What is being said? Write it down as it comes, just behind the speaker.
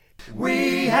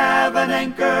We have an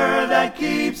anchor that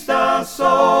keeps the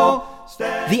soul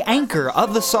steady. The Anchor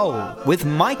of the Soul with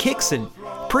Mike Hickson,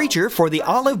 preacher for the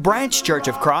Olive Branch Church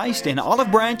of Christ in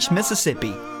Olive Branch,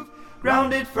 Mississippi.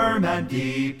 Grounded firm and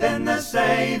deep in the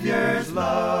Savior's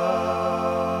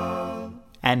love.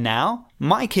 And now,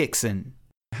 Mike Hickson.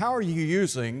 How are you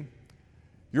using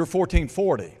your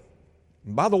 1440?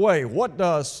 By the way, what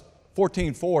does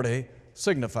 1440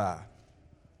 signify?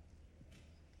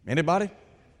 Anybody?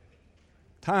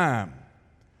 Time.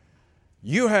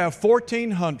 You have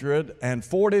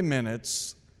 1,440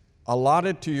 minutes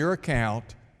allotted to your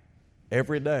account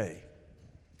every day.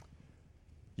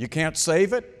 You can't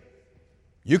save it.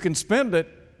 You can spend it,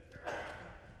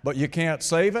 but you can't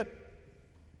save it,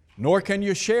 nor can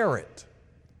you share it.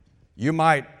 You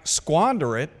might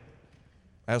squander it,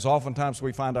 as oftentimes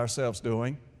we find ourselves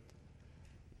doing.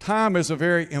 Time is a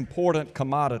very important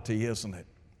commodity, isn't it?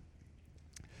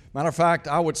 Matter of fact,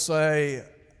 I would say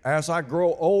as I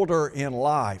grow older in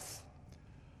life,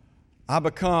 I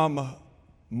become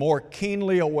more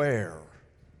keenly aware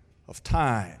of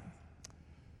time.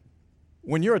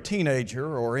 When you're a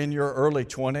teenager or in your early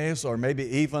 20s or maybe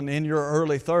even in your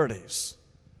early 30s,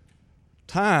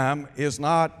 time is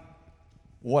not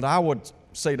what I would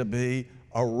say to be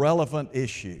a relevant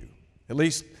issue. At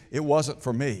least it wasn't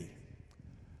for me.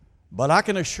 But I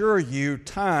can assure you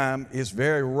time is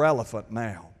very relevant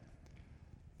now.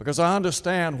 Because I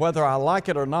understand whether I like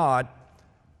it or not,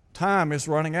 time is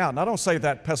running out. And I don't say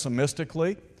that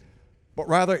pessimistically, but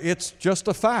rather it's just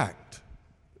a fact.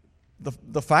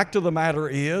 The fact of the matter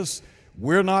is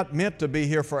we're not meant to be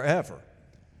here forever.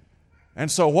 And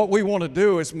so what we want to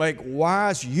do is make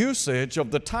wise usage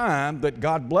of the time that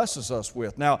God blesses us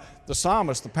with. Now, the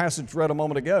psalmist, the passage read a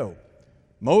moment ago,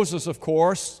 Moses, of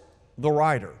course, the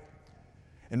writer.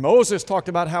 And Moses talked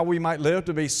about how we might live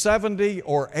to be 70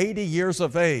 or 80 years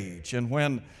of age. And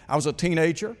when I was a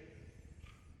teenager,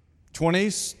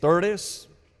 20s, 30s,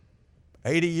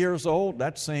 80 years old,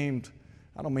 that seemed,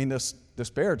 I don't mean this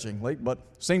disparagingly, but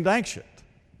seemed ancient.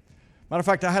 Matter of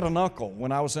fact, I had an uncle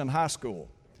when I was in high school.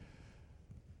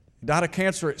 He died of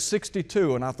cancer at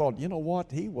 62, and I thought, you know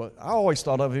what, I always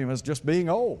thought of him as just being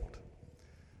old.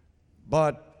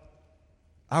 But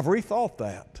I've rethought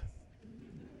that.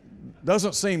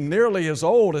 Doesn't seem nearly as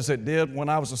old as it did when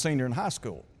I was a senior in high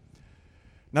school.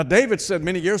 Now, David said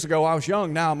many years ago, I was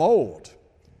young, now I'm old.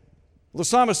 Well, the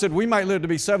psalmist said we might live to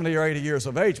be 70 or 80 years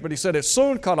of age, but he said it's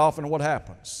soon cut off, and what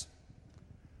happens?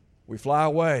 We fly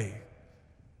away.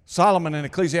 Solomon in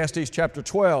Ecclesiastes chapter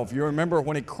 12, you remember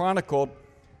when he chronicled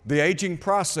the aging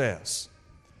process.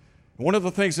 One of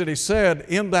the things that he said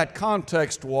in that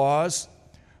context was,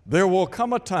 there will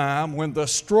come a time when the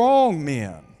strong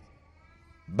men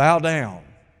bow down.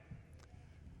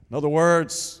 In other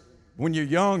words, when you're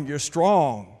young, you're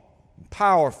strong,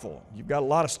 powerful, you've got a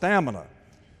lot of stamina.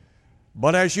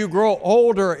 But as you grow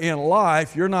older in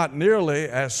life, you're not nearly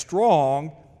as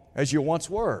strong as you once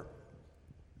were.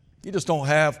 You just don't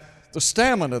have the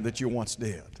stamina that you once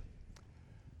did.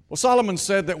 Well, Solomon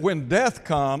said that when death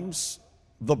comes,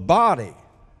 the body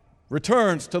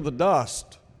returns to the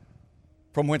dust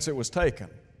from whence it was taken.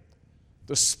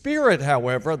 The spirit,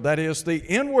 however, that is the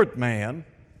inward man,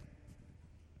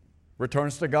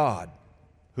 returns to God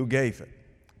who gave it.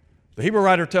 The Hebrew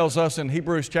writer tells us in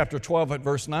Hebrews chapter 12 at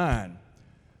verse 9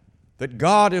 that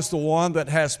God is the one that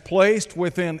has placed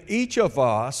within each of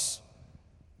us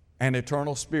an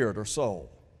eternal spirit or soul.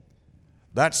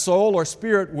 That soul or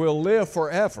spirit will live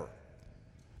forever.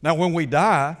 Now, when we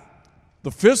die,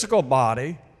 the physical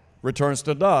body returns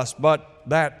to dust, but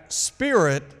that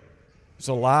spirit is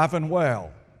alive and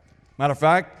well. Matter of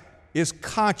fact, is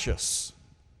conscious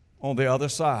on the other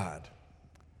side.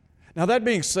 Now, that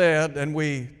being said, and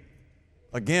we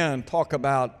again talk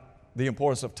about the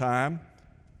importance of time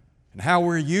and how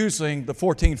we're using the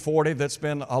 1440 that's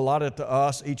been allotted to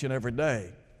us each and every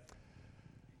day,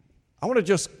 I want to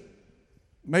just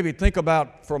maybe think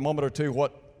about for a moment or two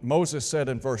what Moses said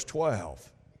in verse 12.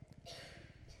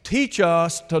 Teach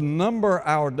us to number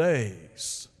our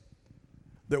days,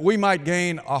 that we might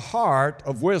gain a heart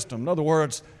of wisdom. In other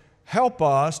words, help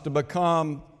us to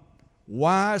become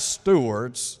wise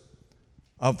stewards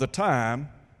of the time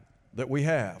that we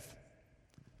have.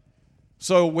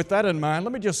 So with that in mind,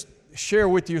 let me just share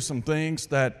with you some things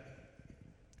that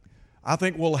I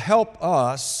think will help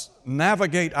us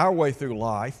navigate our way through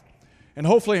life and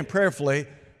hopefully and prayerfully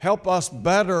help us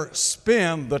better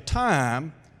spend the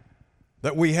time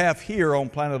that we have here on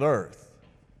planet Earth,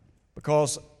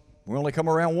 because we only come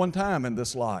around one time in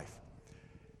this life.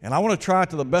 And I want to try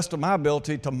to the best of my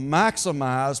ability to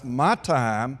maximize my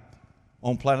time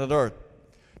on planet Earth.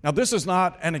 Now, this is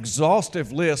not an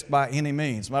exhaustive list by any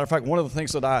means. Matter of fact, one of the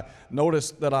things that I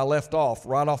noticed that I left off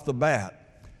right off the bat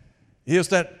is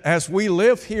that as we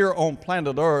live here on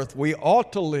planet Earth, we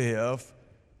ought to live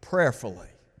prayerfully.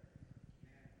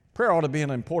 Prayer ought to be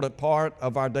an important part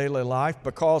of our daily life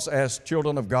because as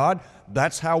children of God,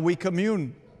 that's how we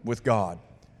commune with God.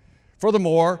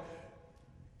 Furthermore,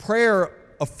 prayer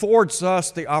affords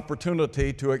us the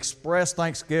opportunity to express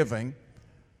thanksgiving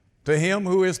to Him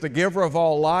who is the giver of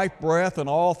all life, breath, and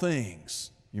all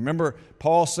things. You remember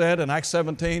Paul said in Acts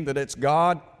 17 that it's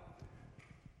God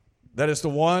that is the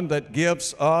one that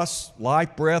gives us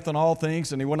life, breath, and all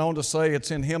things. And he went on to say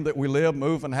it's in Him that we live,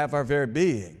 move, and have our very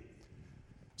being.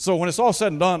 So when it's all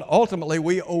said and done, ultimately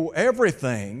we owe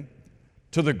everything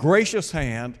to the gracious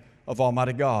hand of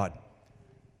Almighty God.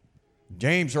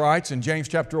 James writes in James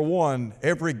chapter 1,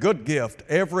 every good gift,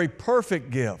 every perfect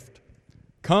gift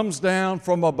comes down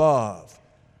from above,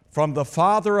 from the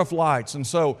Father of lights. And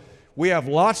so we have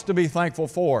lots to be thankful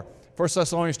for. 1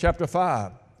 Thessalonians chapter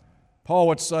 5, Paul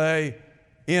would say,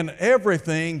 in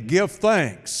everything give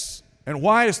thanks. And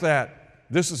why is that?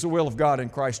 This is the will of God in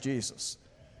Christ Jesus.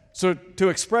 So to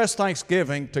express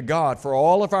thanksgiving to God for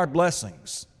all of our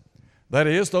blessings, that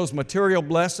is, those material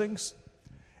blessings,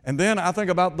 and then I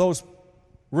think about those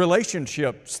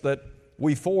relationships that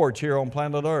we forge here on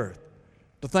planet Earth.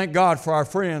 To thank God for our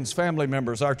friends, family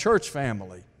members, our church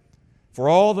family, for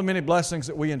all the many blessings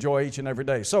that we enjoy each and every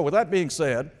day. So with that being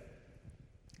said,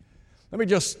 let me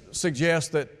just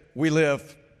suggest that we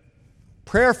live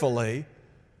prayerfully,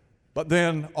 but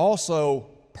then also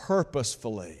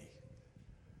purposefully.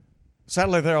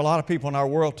 Sadly, there are a lot of people in our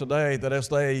world today that as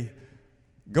they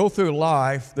go through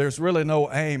life, there's really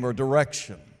no aim or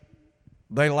direction.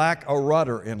 They lack a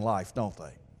rudder in life, don't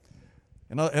they?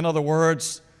 In other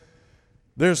words,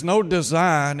 there's no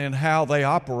design in how they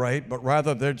operate, but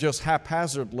rather they're just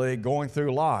haphazardly going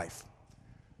through life.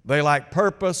 They lack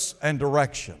purpose and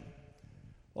direction.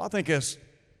 Well, I think as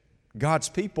God's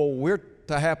people, we're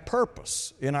to have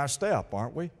purpose in our step,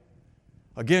 aren't we?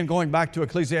 Again, going back to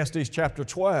Ecclesiastes chapter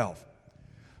 12,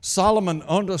 Solomon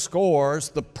underscores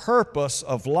the purpose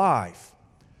of life.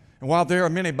 And while there are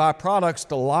many byproducts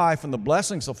to life and the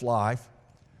blessings of life,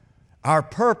 our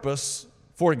purpose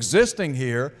for existing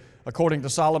here, according to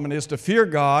Solomon, is to fear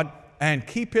God and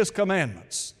keep His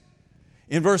commandments.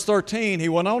 In verse 13, he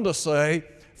went on to say,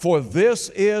 for this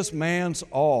is man's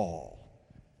all.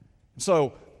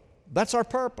 So that's our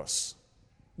purpose.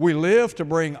 We live to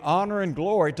bring honor and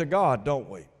glory to God, don't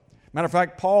we? Matter of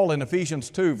fact, Paul in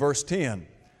Ephesians 2, verse 10,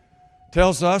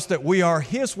 tells us that we are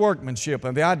His workmanship,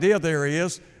 and the idea there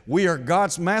is we are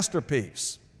God's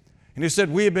masterpiece. And he said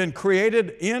we have been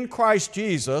created in Christ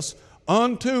Jesus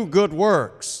unto good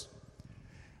works.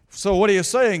 So what he is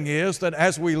saying is that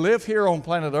as we live here on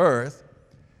planet Earth,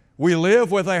 we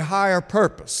live with a higher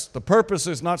purpose. The purpose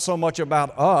is not so much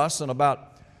about us and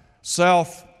about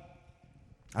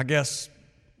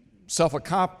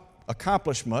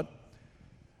self-accomplishment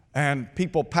and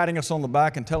people patting us on the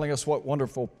back and telling us what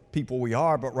wonderful people we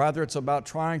are, but rather it's about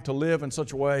trying to live in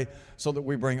such a way so that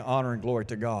we bring honor and glory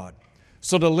to God.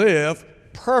 So to live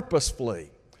purposefully.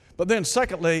 But then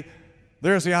secondly,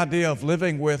 there's the idea of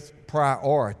living with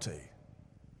priority.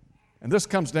 And this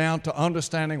comes down to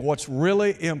understanding what's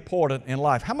really important in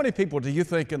life. How many people do you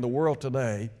think in the world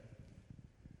today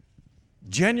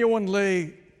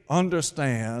genuinely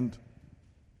understand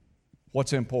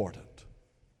what's important?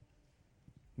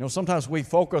 You know, sometimes we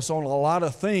focus on a lot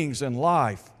of things in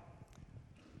life,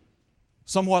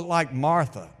 somewhat like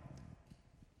Martha.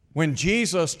 When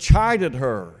Jesus chided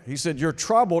her, He said, you're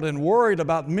troubled and worried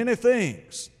about many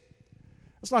things.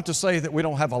 It's not to say that we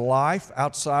don't have a life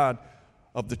outside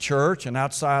of the church and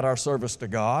outside our service to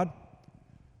God,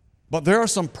 but there are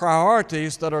some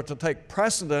priorities that are to take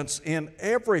precedence in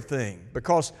everything,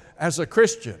 because as a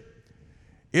Christian,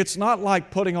 it's not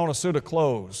like putting on a suit of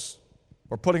clothes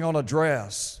or putting on a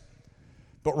dress,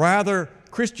 but rather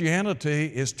Christianity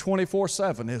is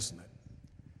 24/7, isn't it?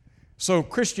 So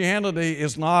Christianity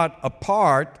is not a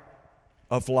part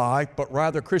of life, but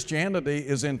rather Christianity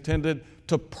is intended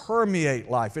to permeate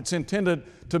life. It's intended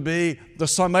to be the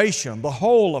summation, the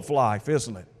whole of life,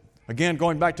 isn't it? Again,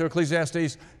 going back to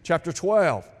Ecclesiastes chapter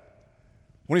 12,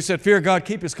 when he said, fear God,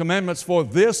 keep His commandments, for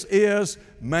this is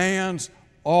man's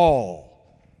all.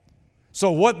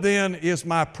 So what then is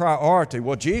my priority?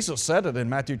 Well, Jesus said it in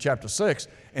Matthew chapter 6,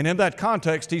 and in that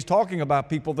context, He's talking about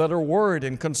people that are worried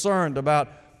and concerned about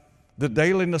the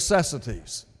daily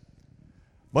necessities.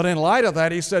 But in light of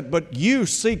that, He said, but you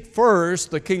seek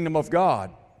first the kingdom of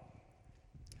God.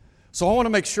 So I want to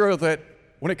make sure that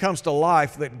when it comes to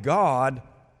life, that God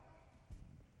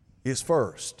is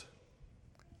first.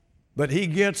 That He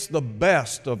gets the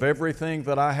best of everything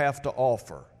that I have to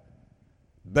offer.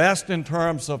 Best in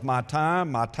terms of my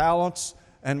time, my talents,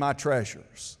 and my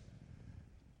treasures.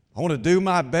 I want to do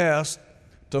my best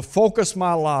to focus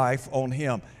my life on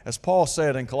Him. As Paul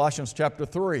said in Colossians chapter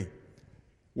 3,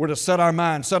 we're to set our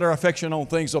mind, set our affection on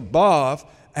things above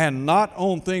and not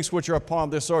on things which are upon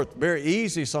this earth. Very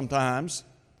easy sometimes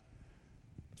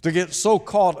to get so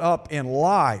caught up in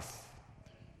life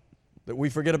that we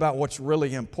forget about what's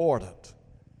really important.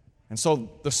 And so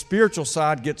the spiritual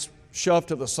side gets shoved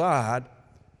to the side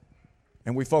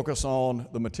and we focus on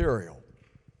the material.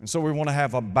 And so we want to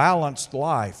have a balanced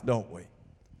life, don't we?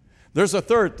 There's a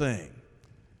third thing,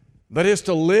 that is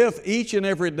to live each and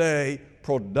every day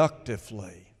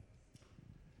productively.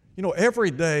 You know,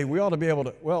 every day we ought to be able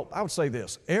to, well, I would say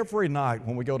this, every night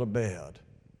when we go to bed,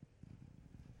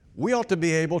 we ought to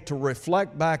be able to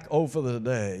reflect back over the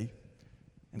day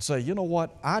and say, you know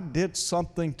what, I did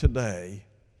something today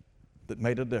that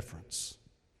made a difference.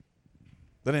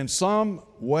 That in some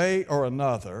way or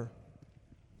another,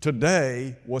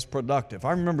 today was productive.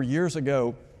 I remember years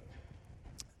ago,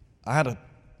 I had a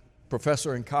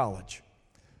professor in college.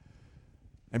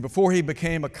 And before he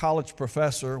became a college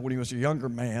professor, when he was a younger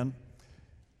man,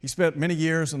 he spent many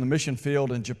years in the mission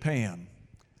field in Japan.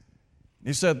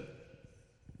 He said,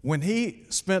 when he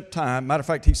spent time, matter of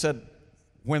fact, he said,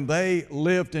 when they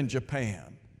lived in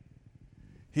Japan,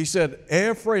 he said,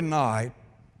 every night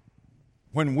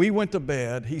when we went to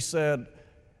bed, he said,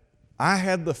 I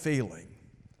had the feeling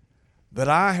that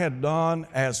I had done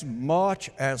as much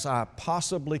as I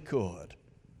possibly could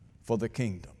for the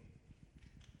kingdom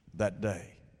that day.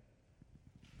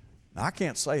 Now, I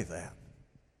can't say that.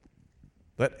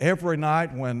 That every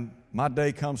night when my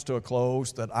day comes to a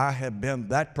close, that I have been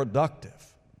that productive.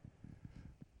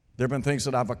 There have been things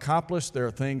that I've accomplished. There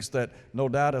are things that, no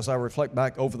doubt, as I reflect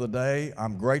back over the day,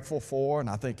 I'm grateful for, and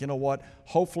I think, you know what,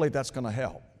 hopefully that's going to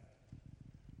help.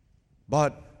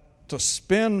 But to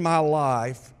spend my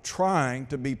life trying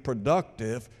to be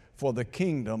productive for the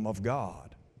kingdom of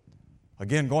God.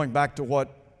 Again, going back to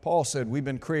what Paul said, we've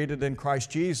been created in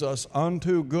Christ Jesus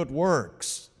unto good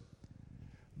works.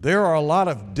 There are a lot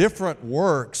of different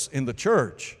works in the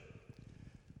church.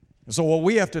 And so what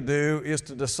we have to do is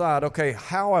to decide, okay,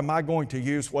 how am I going to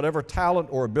use whatever talent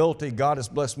or ability God has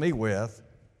blessed me with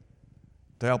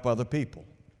to help other people,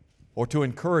 or to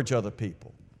encourage other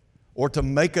people, or to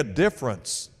make a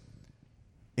difference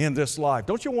in this life.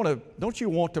 Don't you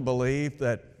want to believe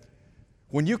that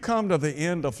when you come to the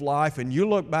end of life and you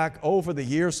look back over the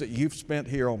years that you've spent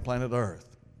here on planet Earth,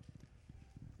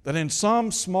 that in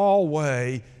some small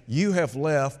way you have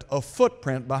left a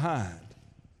footprint behind?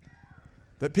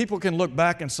 That people can look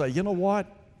back and say, you know what?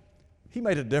 He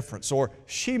made a difference, or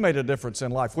she made a difference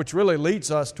in life, which really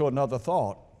leads us to another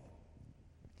thought.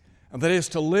 And that is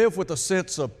to live with a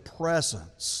sense of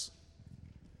presence.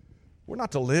 We're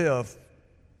not to live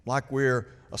like we're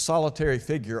a solitary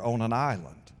figure on an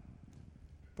island.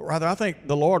 But rather, I think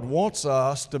the Lord wants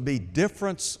us to be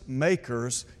difference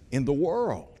makers in the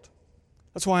world.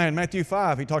 That's why in Matthew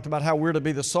 5, He talked about how we're to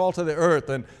be the salt of the earth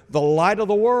and the light of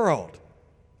the world.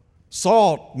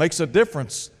 Salt makes a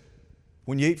difference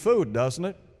when you eat food, doesn't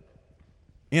it?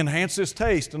 Enhances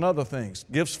taste and other things,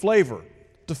 gives flavor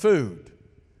to food.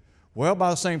 Well,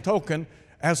 by the same token,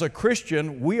 as a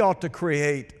Christian, we ought to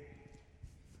create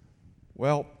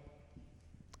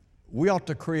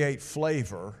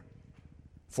flavor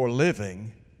for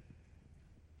living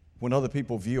when other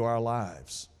people view our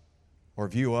lives or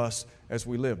view us as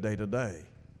we live day to day.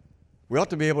 We ought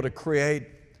to be able to create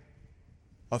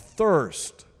a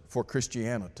thirst for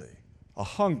Christianity, a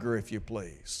hunger, if you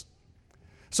please.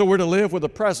 So we're to live with a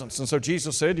presence. And so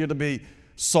Jesus said you're to be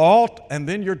salt and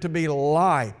then you're to be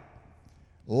light.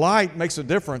 Light makes a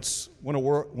difference when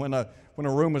a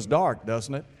room is dark,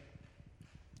 doesn't it?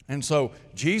 And so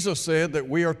Jesus said that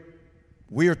we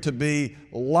are to be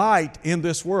light in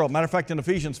this world. Matter of fact, in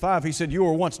Ephesians 5, He said, you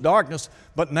were once darkness,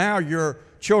 but now you're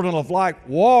children of light.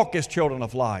 Walk as children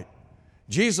of light.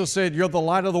 Jesus said, you're the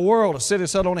light of the world, a city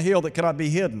set on a hill that cannot be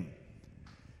hidden.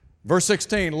 Verse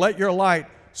 16, let your light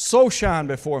so shine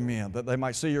before men that they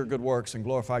might see your good works and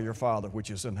glorify your Father which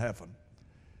is in heaven.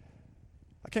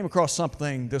 I came across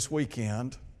something this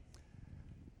weekend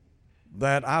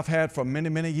that I've had for many,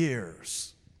 many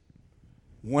years.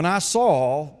 When I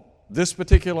saw this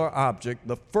particular object,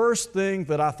 the first thing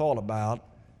that I thought about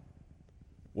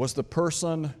was the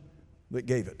person that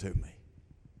gave it to me.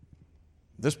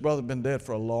 This brother had been dead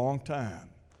for a long time,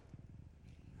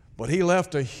 but he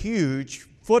left a huge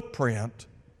footprint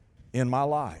in my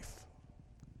life.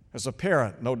 As a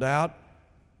parent, no doubt,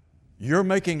 You're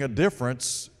making a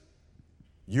difference.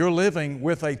 You're living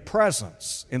with a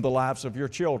presence in the lives of your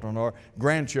children or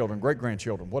grandchildren,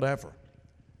 great-grandchildren, whatever.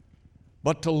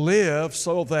 But to live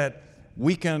so that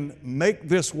we can make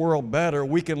this world better,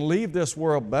 we can leave this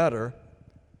world better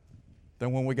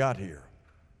than when we got here.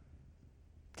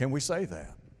 Can we say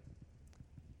that?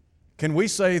 Can we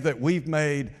say that we've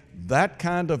made that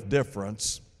kind of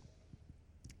difference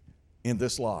in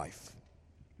this life?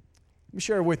 Let me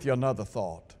share with you another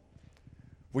thought.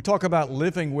 We talk about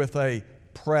living with a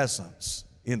presence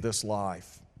in this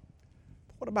life.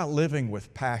 What about living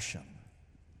with passion?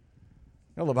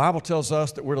 You know, the Bible tells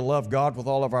us that we're to love God with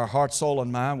all of our heart, soul,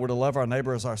 and mind. We're to love our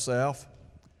neighbor as ourselves.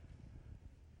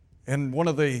 And one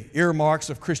of the earmarks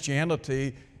of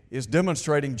Christianity is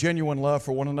demonstrating genuine love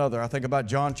for one another. I think about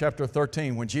John chapter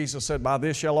 13 when Jesus said, "By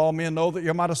this shall all men know that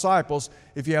you're my disciples,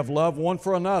 if you have love one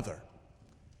for another."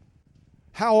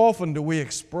 How often do we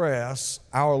express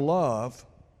our love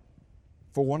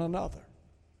for one another?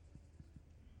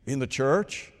 In the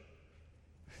church?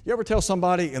 You ever tell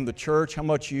somebody in the church how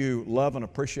much you love and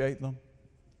appreciate them?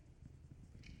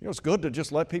 You know, it's good to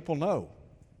just let people know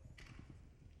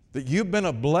that you've been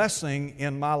a blessing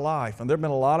in my life. And there have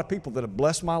been a lot of people that have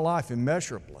blessed my life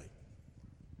immeasurably.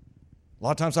 A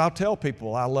lot of times I'll tell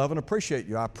people, I love and appreciate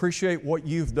you. I appreciate what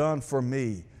you've done for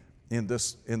me in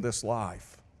this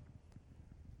life.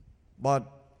 But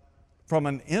from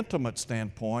an intimate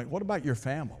standpoint, what about your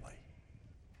family?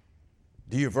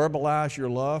 Do you verbalize your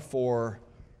love for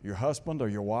your husband or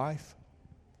your wife?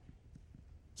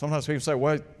 Sometimes people say,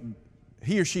 well,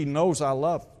 he or she knows I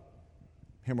love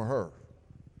him or her.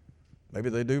 Maybe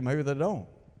they do, maybe they don't.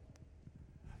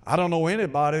 I don't know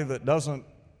anybody that doesn't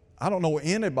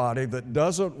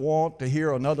want to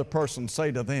hear another person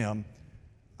say to them,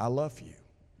 I love you.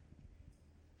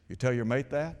 You tell your mate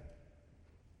that?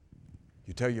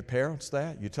 You tell your parents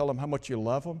that? You tell them how much you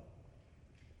love them?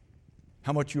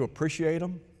 How much you appreciate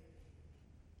them?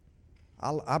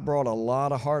 I brought a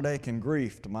lot of heartache and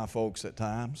grief to my folks at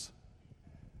times.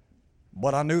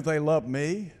 But I knew they loved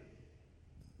me,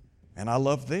 and I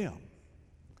loved them.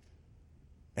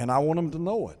 And I want them to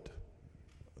know it.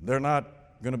 They're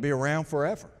not going to be around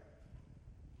forever.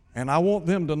 And I want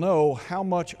them to know how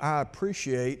much I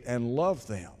appreciate and love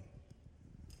them.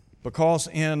 Because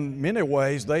in many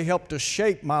ways, they help to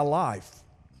shape my life.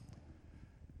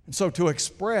 And so to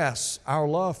express our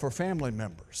love for family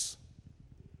members,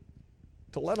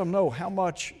 to let them know how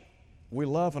much we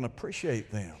love and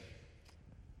appreciate them.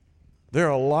 There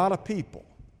are a lot of people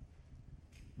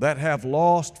that have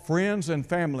lost friends and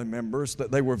family members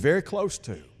that they were very close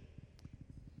to.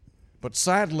 But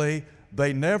sadly,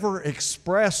 they never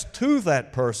expressed to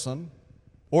that person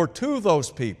or to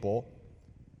those people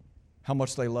how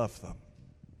much they love them.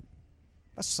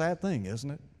 That's a sad thing, isn't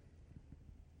it?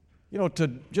 You know, to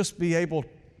just be able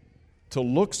to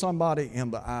look somebody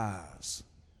in the eyes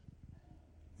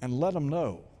and let them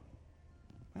know,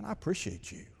 man, I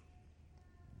appreciate you.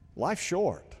 Life's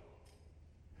short.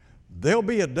 There'll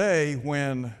be a day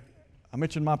when, I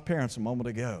mentioned my parents a moment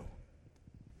ago,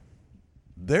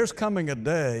 there's coming a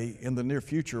day in the near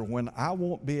future when I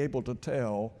won't be able to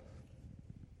tell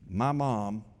my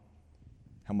mom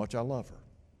how much I love her.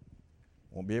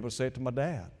 Won't be able to say it to my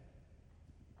dad.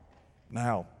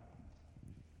 Now,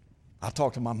 I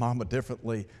talk to my mama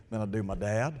differently than I do my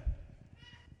dad.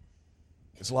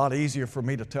 It's a lot easier for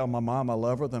me to tell my mom I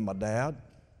love her than my dad.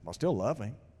 I still love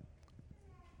him.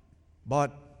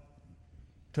 But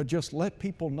to just let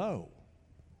people know,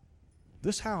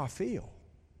 this is how I feel.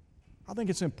 I think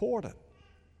it's important.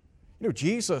 You know,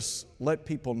 Jesus let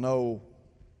people know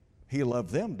He loved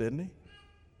them, didn't He?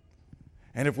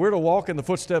 And if we're to walk in the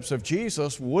footsteps of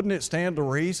Jesus, wouldn't it stand to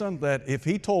reason that if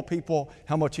He told people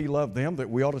how much He loved them, that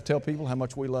we ought to tell people how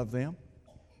much we love them?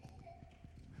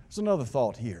 There's another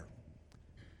thought here,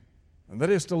 and that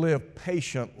is to live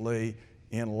patiently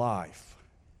in life.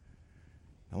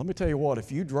 Now, let me tell you what,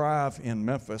 if you drive in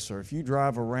Memphis or if you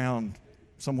drive around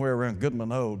somewhere around Goodman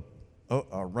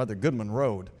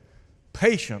Road,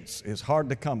 patience is hard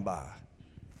to come by.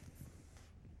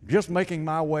 Just making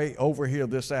my way over here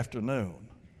this afternoon,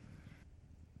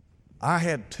 I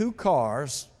had 2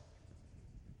 cars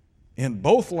in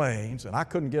both lanes, and I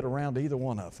couldn't get around either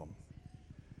one of them.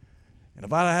 And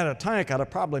if I'd had a tank, I'd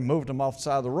have probably moved them off the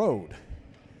side of the road.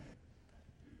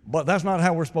 But that's not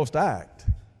how we're supposed to act.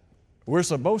 We're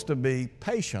supposed to be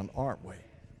patient, aren't we?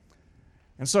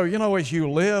 And so, you know, as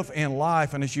you live in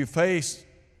life and as you face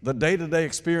the day-to-day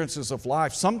experiences of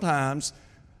life, sometimes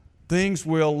things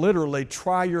will literally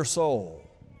try your soul.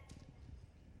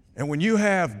 And when you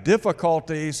have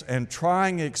difficulties and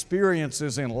trying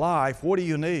experiences in life, what do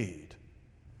you need?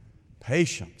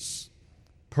 patience,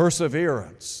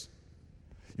 perseverance.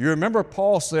 You remember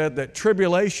Paul said that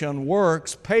tribulation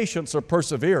works patience or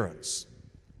perseverance.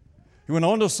 He went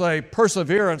on to say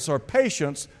perseverance or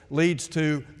patience leads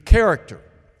to character.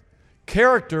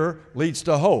 Character leads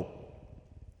to hope.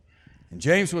 And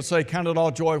James would say, count it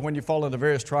all joy when you fall into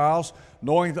various trials,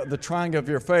 knowing that the trying of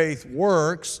your faith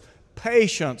works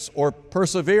patience or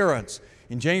perseverance.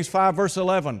 In James 5 verse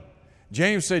 11,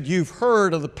 James said, you've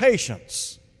heard of the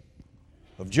patience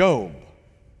of Job.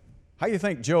 How do you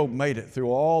think Job made it through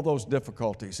all those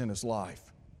difficulties in his life?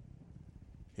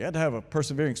 He had to have a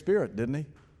persevering spirit, didn't he?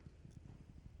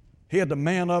 He had to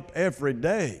man up every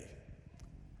day.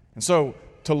 And so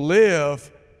to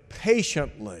live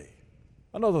patiently.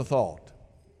 Another thought,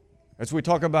 as we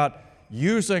talk about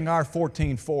using our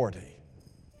 1440,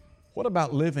 what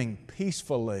about living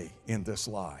peacefully in this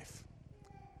life?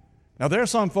 Now, there are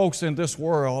some folks in this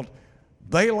world,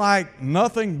 they like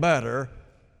nothing better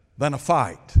than a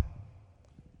fight.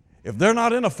 If they're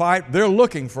not in a fight, they're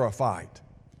looking for a fight.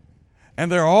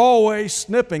 And they're always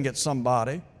snipping at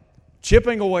somebody,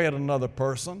 chipping away at another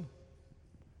person.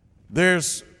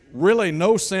 There's really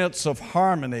no sense of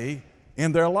harmony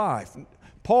in their life.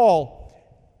 Paul,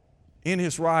 in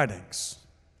his writings,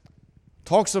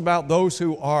 talks about those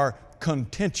who are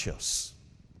contentious.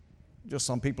 Just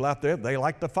some people out there, they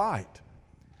like to fight,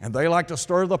 and they like to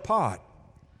stir the pot.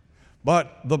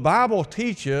 But the Bible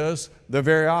teaches the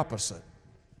very opposite.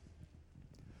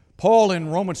 Paul in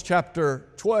Romans chapter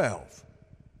 12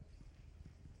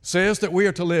 says that we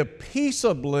are to live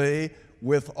peaceably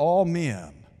with all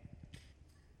men.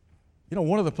 You know,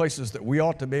 one of the places that we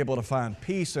ought to be able to find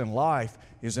peace in life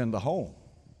is in the home.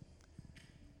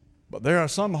 But there are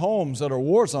some homes that are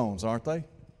war zones, aren't they?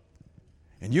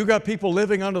 And you got people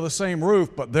living under the same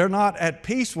roof, but they're not at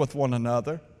peace with one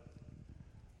another.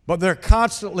 But they're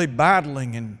constantly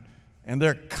battling and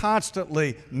they're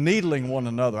constantly needling one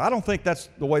another. I don't think that's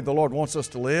the way the Lord wants us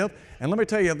to live. And let me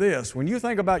tell you this, when you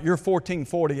think about your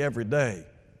 1440 every day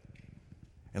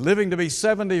and living to be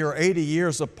 70 or 80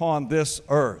 years upon this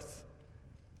earth,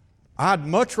 I'd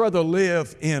much rather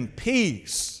live in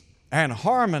peace and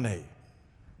harmony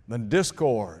than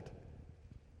discord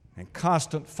and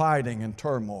constant fighting and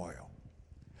turmoil.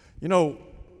 You know,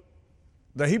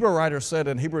 the Hebrew writer said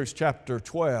in Hebrews chapter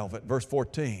 12 at verse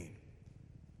 14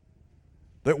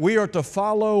 that we are to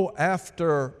follow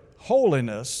after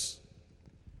holiness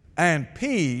and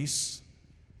peace,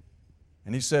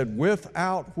 and he said,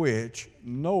 without which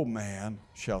no man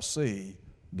shall see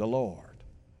the Lord.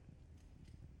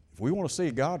 If we want to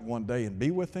see God one day and be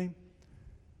with Him,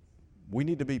 we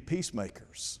need to be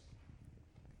peacemakers.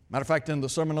 Matter of fact, in the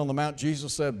Sermon on the Mount,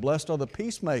 Jesus said, blessed are the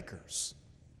peacemakers.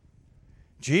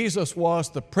 Jesus was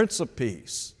the Prince of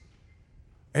Peace,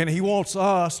 and He wants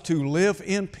us to live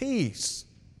in peace,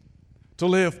 to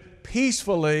live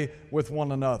peacefully with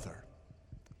one another.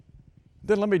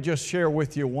 Then let me just share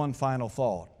with you one final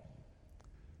thought.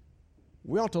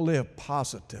 We ought to live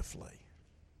positively.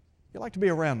 You like to be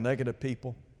around negative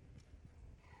people?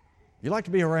 You like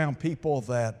to be around people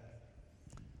that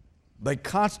they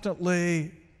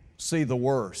constantly see the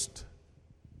worst,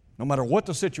 no matter what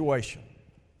the situation.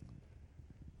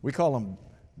 We call them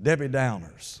Debbie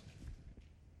Downers.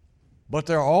 But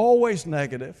they're always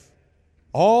negative,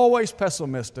 always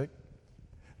pessimistic,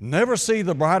 never see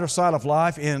the brighter side of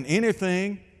life in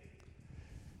anything.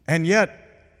 And yet,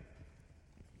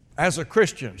 as a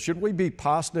Christian, should we be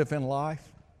positive in life?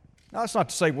 Now, that's not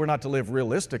to say we're not to live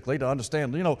realistically, to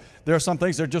understand, there are some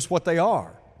things that are just what they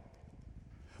are.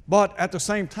 But at the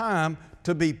same time,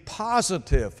 to be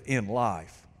positive in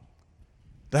life,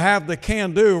 to have the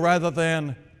can-do rather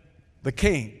than the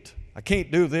can't. I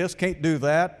can't do this, can't do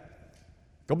that.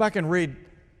 Go back and read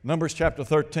Numbers chapter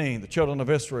 13, the children of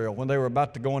Israel, when they were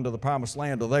about to go into the promised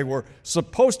land, or they were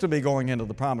supposed to be going into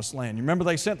the promised land. You remember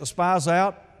they sent the spies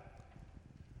out,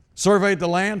 surveyed the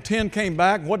land, 10 came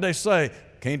back. What'd they say?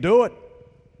 Can't do it.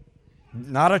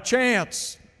 Not a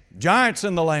chance. Giants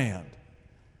in the land.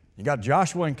 You got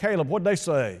Joshua and Caleb. What'd they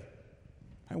say?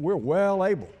 Hey, we're well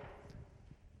able.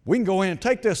 We can go in and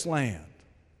take this land.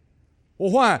 Well,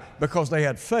 why? Because they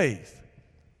had faith.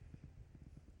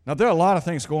 Now, there are a lot of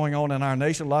things going on in our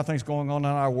nation, a lot of things going on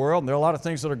in our world, and there are a lot of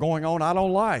things that are going on I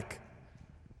don't like.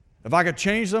 If I could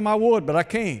change them, I would, but I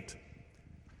can't.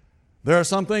 There are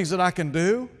some things that I can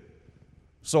do,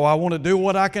 so I want to do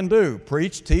what I can do.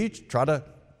 Preach, teach, try to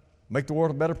make the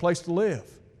world a better place to live.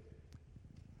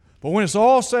 But when it's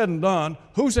all said and done,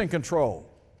 who's in control?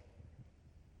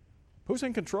 Who's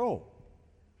in control?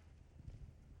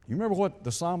 You remember what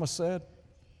the psalmist said?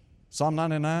 Psalm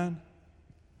 99?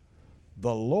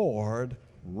 The Lord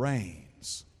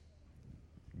reigns.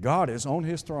 God is on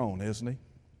His throne, isn't He?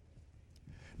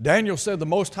 Daniel said the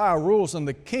Most High rules in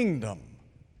the kingdom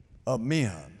of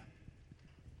men.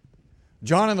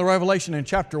 John in the Revelation in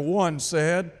chapter 1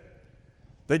 said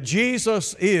that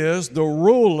Jesus is the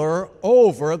ruler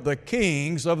over the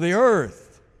kings of the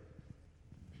earth.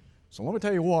 So let me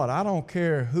tell you what, I don't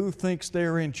care who thinks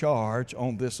they're in charge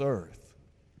on this earth.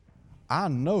 I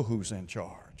know who's in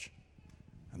charge,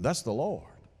 and that's the Lord.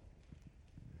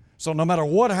 So no matter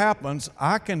what happens,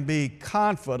 I can be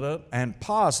confident and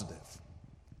positive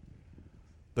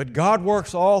that God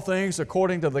works all things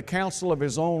according to the counsel of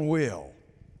His own will.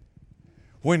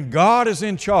 When God is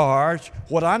in charge,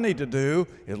 what I need to do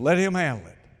is let Him handle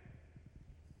it.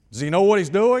 Does He know what He's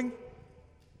doing?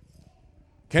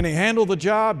 Can He handle the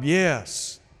job?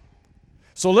 Yes.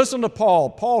 So listen to Paul.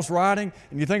 Paul's writing,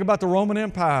 and you think about the Roman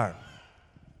Empire.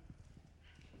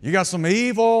 You got some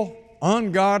evil,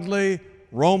 ungodly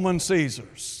Roman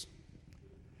Caesars.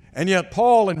 And yet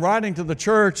Paul, in writing to the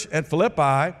church at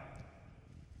Philippi,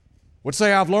 would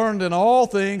say, I've learned in all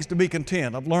things to be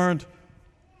content. I've learned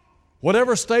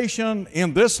whatever station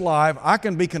in this life, I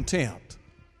can be content.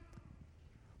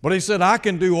 But he said, I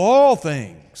can do all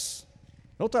things.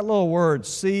 Note that little word,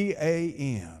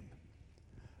 C-A-N.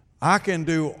 I can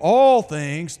do all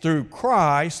things through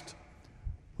Christ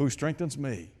who strengthens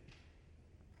me.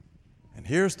 And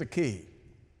here's the key.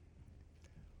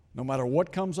 No matter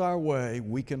what comes our way,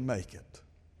 we can make it.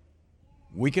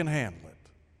 We can handle it.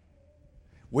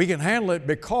 We can handle it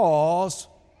because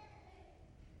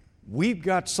we've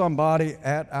got somebody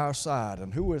at our side.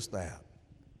 And who is that?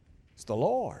 It's the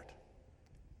Lord.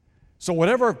 So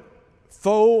whatever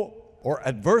foe or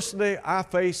adversity I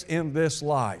face in this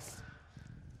life,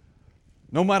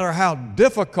 no matter how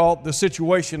difficult the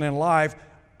situation in life,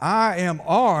 I am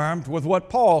armed with what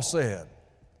Paul said.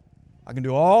 I can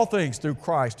do all things through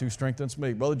Christ who strengthens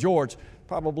me. Brother George,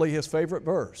 probably his favorite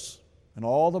verse in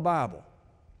all the Bible.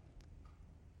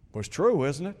 But it's true,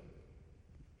 isn't it?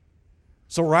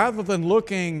 So rather than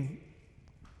looking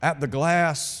at the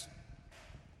glass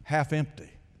half empty,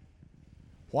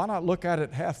 why not look at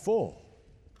it half full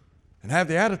and have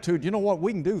the attitude, you know what,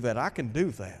 we can do that. I can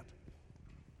do that.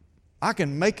 I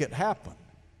can make it happen.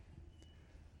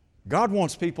 God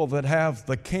wants people that have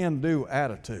the can-do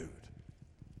attitude.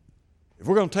 If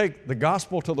we're going to take the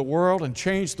gospel to the world and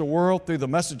change the world through the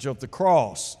message of the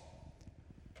cross,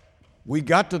 we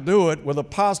got to do it with a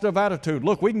positive attitude.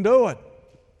 Look, we can do it.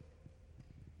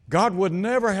 God would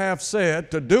never have said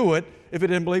to do it if He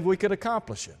didn't believe we could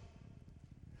accomplish it.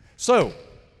 So,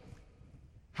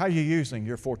 how are you using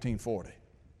your 1440?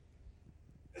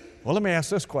 Well, let me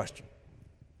ask this question.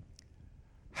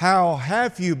 How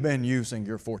have you been using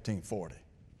your 1440?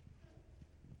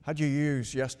 How'd you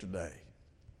use yesterday?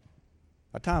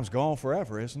 That time's gone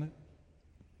forever, isn't it?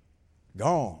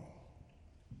 Gone.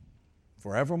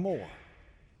 Forevermore.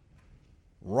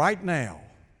 Right now,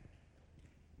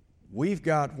 we've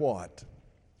got what?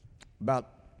 About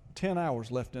 10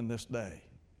 hours left in this day.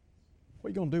 What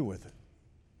are you going to do with it?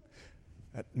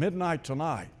 At midnight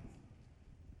tonight,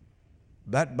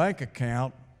 that bank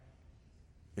account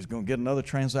is going to get another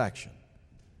transaction.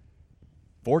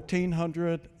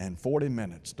 1,440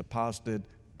 minutes deposited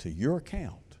to your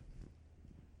account.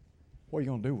 What are you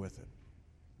going to do with it?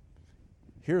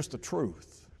 Here's the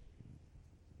truth.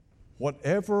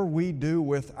 Whatever we do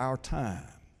with our time,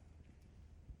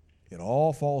 it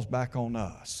all falls back on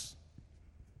us.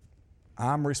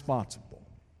 I'm responsible,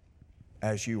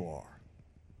 as you are.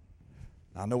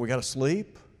 I know we got to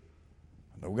sleep.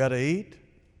 I know we got to eat.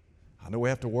 I know we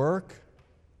have to work.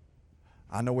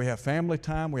 I know we have family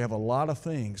time. We have a lot of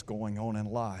things going on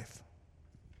in life.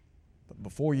 But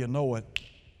before you know it,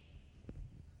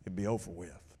 it'll be over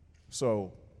with.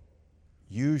 So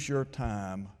use your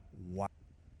time wisely.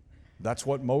 That's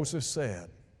what Moses said.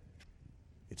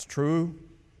 It's true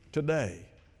today.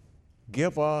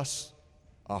 Give us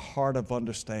a heart of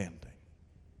understanding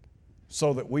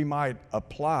so that we might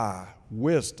apply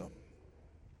wisdom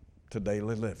to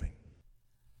daily living.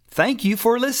 Thank you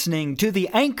for listening to the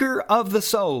Anchor of the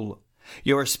Soul.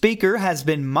 Your speaker has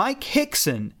been Mike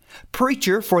Hickson,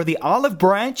 preacher for the Olive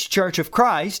Branch Church of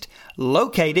Christ,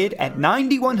 located at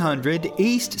 9100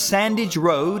 East Sandage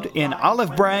Road in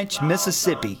Olive Branch,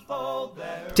 Mississippi.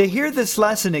 To hear this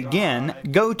lesson again,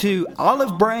 go to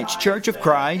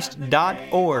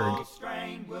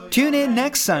olivebranchchurchofchrist.org. Tune in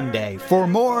next Sunday for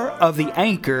more of the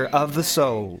Anchor of the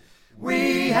Soul.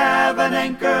 We have an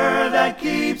anchor that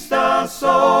keeps the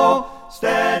soul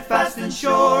steadfast and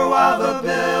sure while the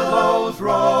billows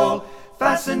roll.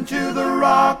 Fastened to the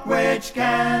rock which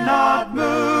cannot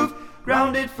move,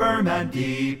 grounded firm and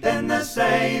deep in the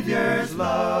Savior's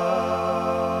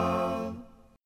love.